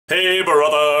Hey,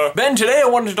 brother! Ben, today I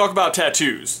wanted to talk about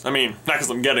tattoos. I mean, not because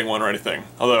I'm getting one or anything.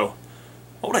 Although,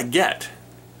 what would I get?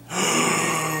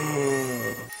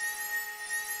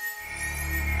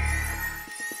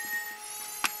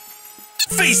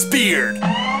 Face beard!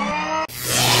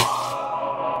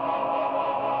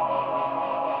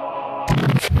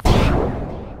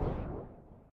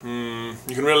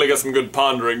 You can really get some good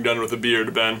pondering done with a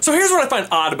beard, Ben. So here's what I find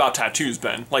odd about tattoos,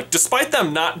 Ben. Like, despite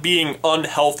them not being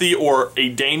unhealthy or a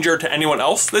danger to anyone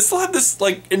else, they still have this,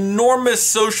 like, enormous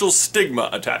social stigma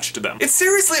attached to them. It's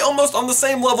seriously almost on the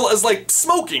same level as, like,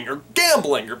 smoking or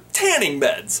gambling or tanning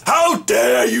beds. How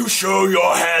dare you show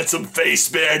your handsome face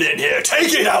beard in here?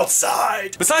 Take it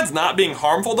outside! Besides not being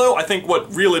harmful, though, I think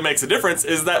what really makes a difference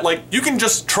is that, like, you can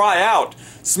just try out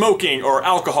smoking or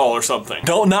alcohol or something.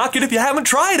 Don't knock it if you haven't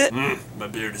tried it. My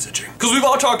beard is itching. Because we've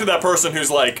all talked to that person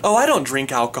who's like, oh, I don't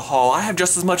drink alcohol. I have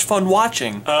just as much fun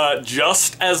watching.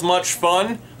 Just as much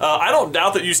fun? I don't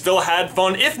doubt that you still had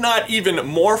fun, if not even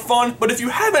more fun, but if you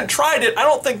haven't tried it, I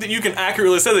don't think that you can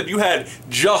accurately say that you had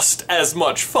just as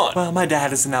much fun. Well, my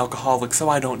dad is an alcoholic, so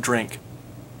I don't drink.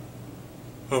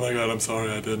 Oh my god, I'm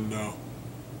sorry, I didn't know.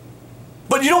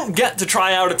 But you don't get to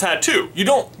try out a tattoo. You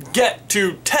don't get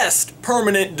to test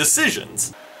permanent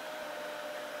decisions.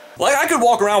 Like, I could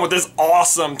walk around with this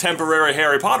awesome temporary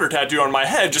Harry Potter tattoo on my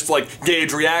head just to, like,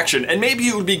 gauge reaction, and maybe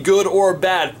it would be good or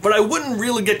bad, but I wouldn't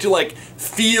really get to, like,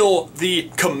 feel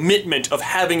the commitment of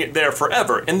having it there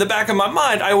forever. In the back of my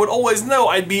mind, I would always know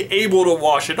I'd be able to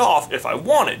wash it off if I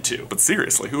wanted to. But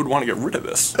seriously, who would want to get rid of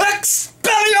this?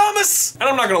 Expelliarmus! And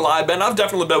I'm not gonna lie, Ben, I've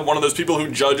definitely been one of those people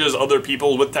who judges other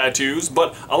people with tattoos,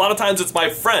 but a lot of times it's my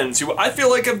friends who I feel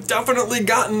like have definitely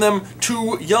gotten them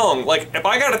too young. Like, if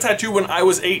I got a tattoo when I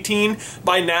was 18,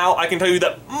 by now I can tell you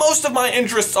that most of my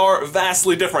interests are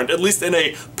vastly different, at least in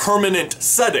a permanent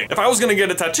setting. If I was gonna get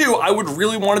a tattoo, I would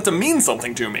really want it to mean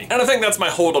something to me. And I think that's my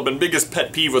holdup and biggest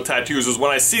pet peeve with tattoos is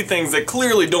when I see things that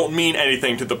clearly don't mean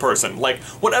anything to the person. Like,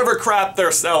 whatever crap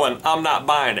they're selling, I'm not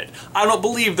buying it. I don't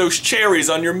believe those cherries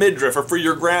on your midriff are for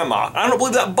your grandma. I don't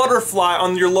believe that butterfly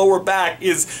on your lower back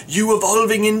is you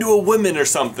evolving into a woman or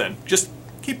something. Just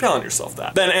keep telling yourself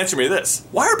that. Then answer me this.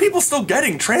 Why are people still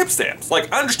getting tramp stamps?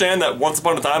 Like, I understand that once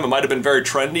upon a time it might have been very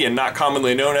trendy and not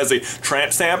commonly known as a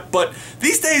tramp stamp, but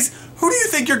these days, who do you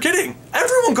think you're kidding?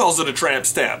 Everyone calls it a tramp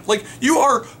stamp. Like, you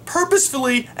are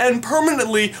purposefully and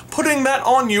permanently putting that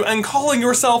on you and calling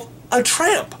yourself a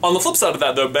tramp. On the flip side of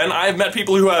that though, Ben, I've met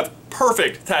people who have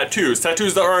perfect tattoos.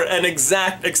 Tattoos that are an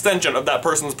exact extension of that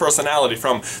person's personality,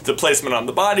 from the placement on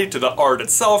the body, to the art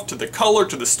itself, to the color,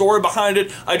 to the story behind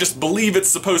it. I just believe it's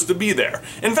supposed to be there.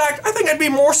 In fact, I think I'd be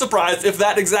more surprised if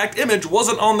that exact image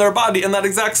wasn't on their body in that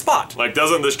exact spot. Like,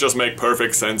 doesn't this just make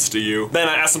perfect sense to you? Then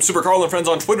I asked some Super Carlin friends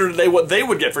on Twitter today what they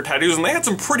would get for tattoos, and they had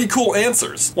some pretty cool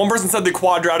answers. One person said the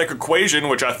quadratic equation,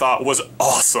 which I thought was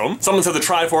awesome. Someone said the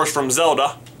Triforce from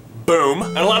Zelda. Boom.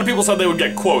 And a lot of people said they would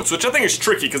get quotes, which I think is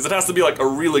tricky because it has to be like a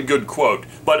really good quote.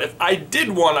 But if I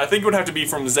did one, I think it would have to be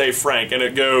from Zay Frank, and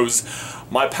it goes,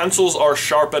 "My pencils are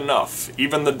sharp enough.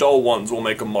 Even the dull ones will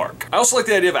make a mark." I also like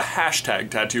the idea of a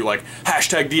hashtag tattoo, like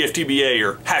hashtag DFTBA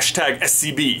or hashtag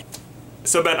SCB.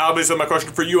 So Ben, obviously my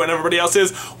question for you and everybody else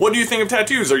is, what do you think of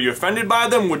tattoos? Are you offended by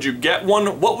them? Would you get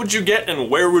one? What would you get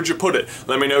and where would you put it?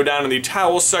 Let me know down in the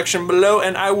towels section below,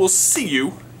 and I will see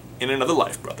you in another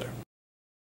life, brother.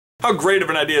 How great of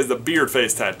an idea is the beard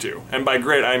face tattoo? And by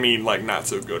great, I mean like not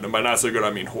so good. And by not so good, I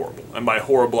mean horrible. And by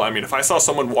horrible, I mean if I saw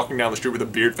someone walking down the street with a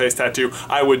beard face tattoo,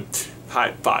 I would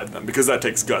high five them because that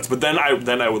takes guts. But then I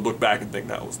would look back and think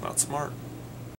that was not smart.